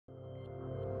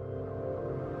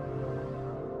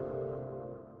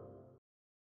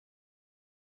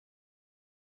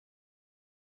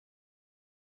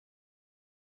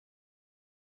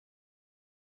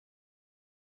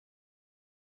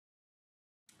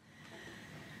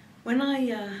When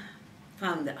I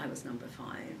found that I was number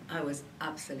 5, I was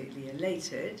absolutely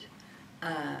elated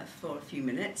for a few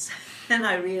minutes, and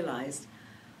I realised,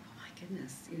 oh my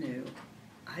goodness, you know,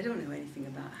 I don't know anything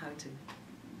about how to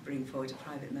bring forward a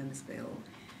private member's bill.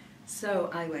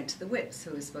 So I went to the whips,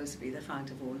 who are supposed to be the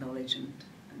fount of all knowledge and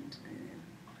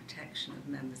protection of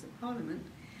members of Parliament,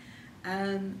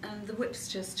 and the whips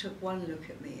just took one look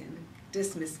at me and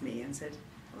dismissed me and said,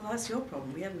 well, that's your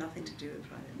problem, we have nothing to do with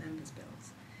private members' bills.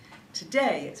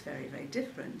 Today it's very, very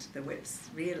different. The whips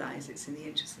realise it's in the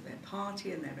interest of their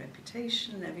party and their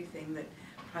reputation, and everything that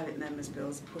private members'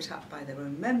 bills put up by their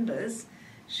own members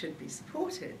should be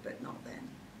supported, but not then.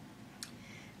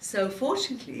 So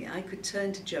fortunately I could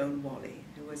turn to Joan,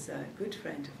 who was a good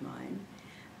friend of mine,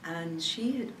 and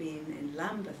she had been in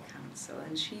Lambeth Council,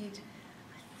 and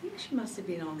I think she must have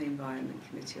been on the Environment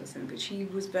Committee or something, but she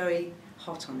was very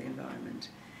hot on the environment.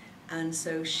 And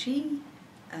so she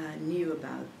knew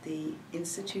about the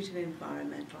Institute of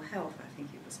Environmental Health, I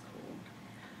think it was called.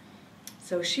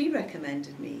 So she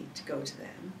recommended me to go to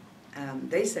them.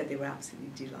 They said they were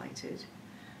absolutely delighted,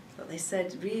 but they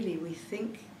said, really, we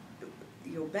think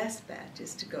your best bet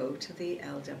is to go to the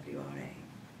LWRA.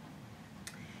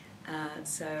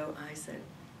 So I said,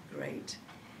 great,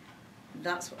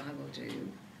 that's what I will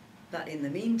do. But in the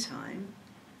meantime,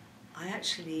 I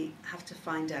actually have to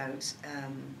find out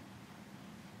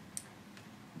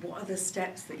what are the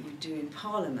steps that you do in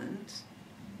Parliament.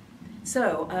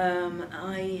 So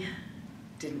I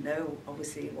didn't know,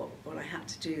 obviously, what I had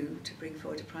to do to bring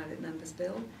forward a private member's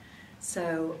bill.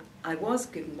 So I was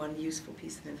given one useful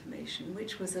piece of information,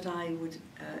 which was that I would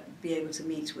be able to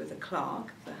meet with a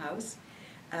clerk of the House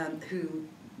who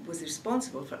was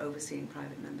responsible for overseeing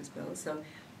private members' bills. So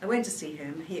I went to see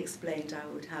him. He explained I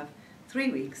would have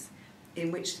 3 weeks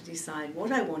in which to decide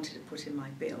what I wanted to put in my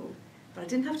bill, but I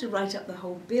didn't have to write up the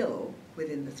whole bill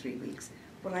within the 3 weeks.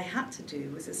 What I had to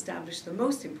do was establish the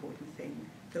most important thing,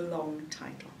 the long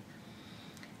title.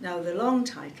 Now, the long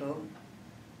title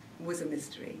was a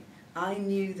mystery. I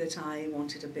knew that I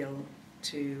wanted a bill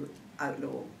to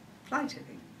outlaw fly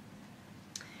tipping,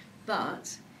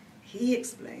 but he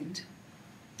explained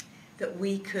that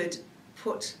we could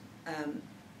put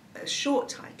a short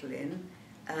title in,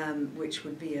 which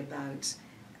would be about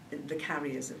the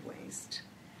carriers of waste,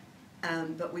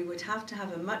 but we would have to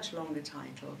have a much longer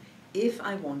title if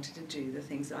I wanted to do the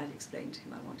things that I'd explained to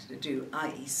him I wanted to do,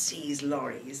 i.e. seize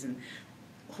lorries and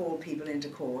haul people into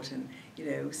court and, you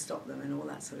know, stop them and all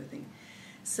that sort of thing.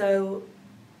 So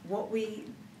what we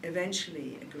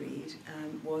eventually agreed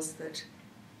was that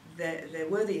there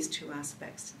were these two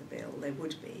aspects to the bill. There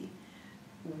would be.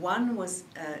 One was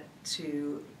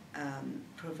to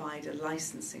provide a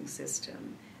licensing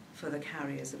system for the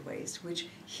carriers of waste, which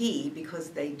he, because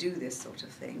they do this sort of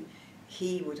thing,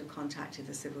 he would have contacted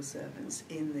the civil servants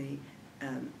in the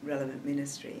relevant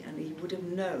ministry, and he would have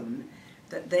known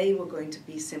that they were going to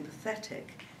be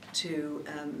sympathetic to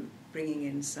bringing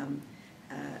in some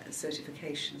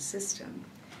certification system.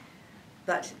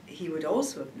 But he would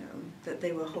also have known that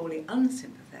they were wholly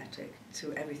unsympathetic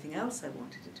to everything else I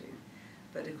wanted to do.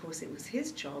 But of course it was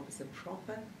his job as a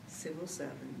proper civil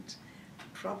servant,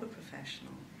 a proper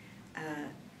professional,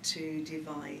 to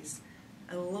devise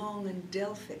a long and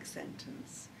Delphic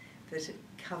sentence that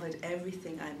covered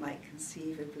everything I might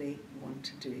conceivably want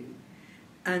to do.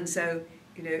 And so,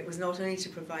 you know, it was not only to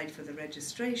provide for the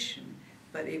registration,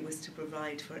 but it was to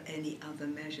provide for any other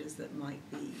measures that might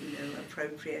be, you know,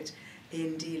 appropriate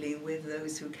in dealing with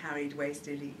those who carried waste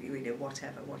illegally, you know,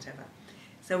 whatever.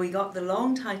 So we got the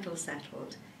long title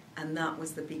settled, and that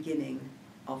was the beginning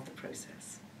of the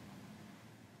process.